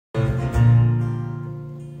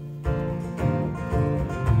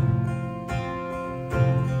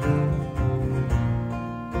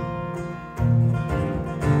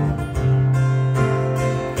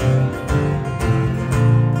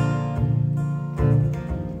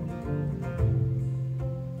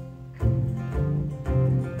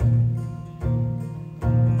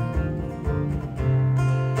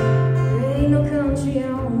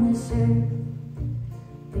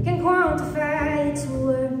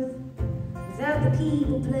about the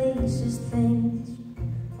people, places, things,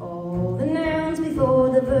 all the nouns before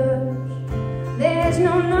the verbs. There's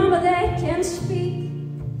no number that can speak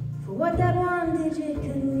for what that one digit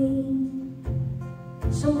could mean.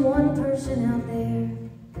 Some one person out there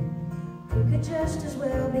who could just as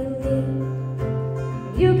well be me.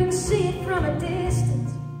 You can see it from a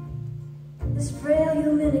distance, this frail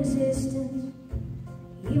human existence.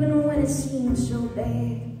 Even when it seems so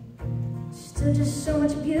bad, still just so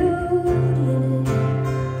much beauty in it.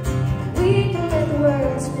 We can let the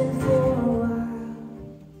world spin for a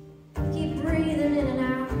while, keep breathing in and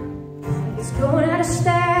out like it's going out of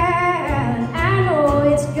style. And I know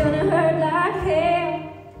it's gonna hurt like hell,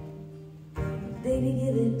 but baby,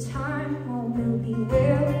 give it time, or we'll be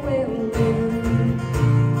well.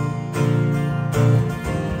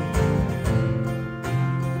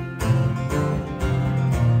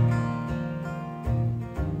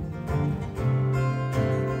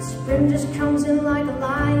 Spring just comes in like a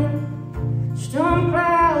lion, storm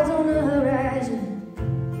clouds on the horizon,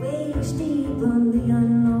 waves deep on the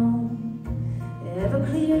unknown, ever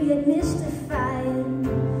clear yet mystifying.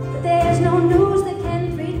 But there's no news that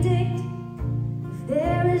can predict if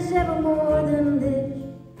there is ever more than this,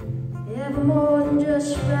 ever more than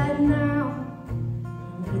just right now.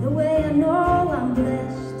 Either way, I know I'm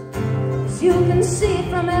blessed, 'cause you can see it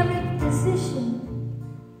from every position,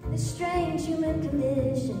 this strange human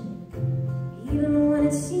condition. Even when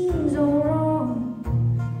it seems all wrong,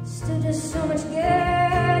 still just so much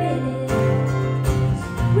good in it.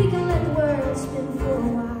 We can let the world spin for a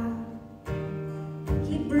while,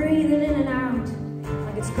 keep breathing in and out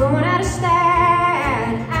like it's going out of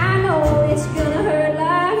style. I know it's gonna hurt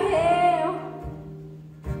like hell,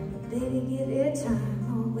 but baby, give it time,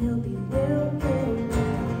 or we'll be well.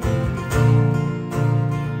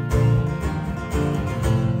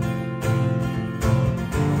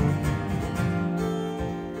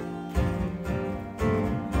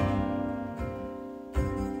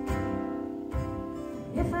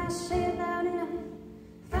 If I say it loud enough,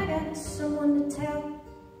 if I got someone to tell,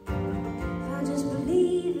 if I just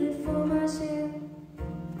believe it for myself,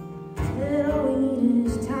 that all we need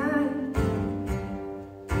is time.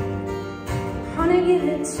 Honey, give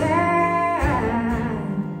it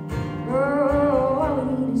time. Oh, all we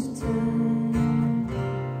need is time.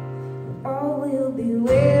 All will be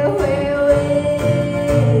well, well, well.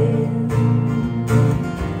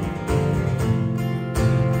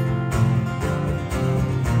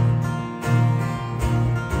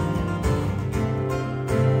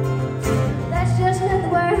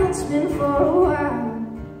 Spin for a while,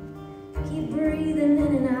 keep breathing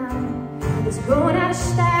in and out, it's going out of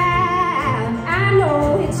style.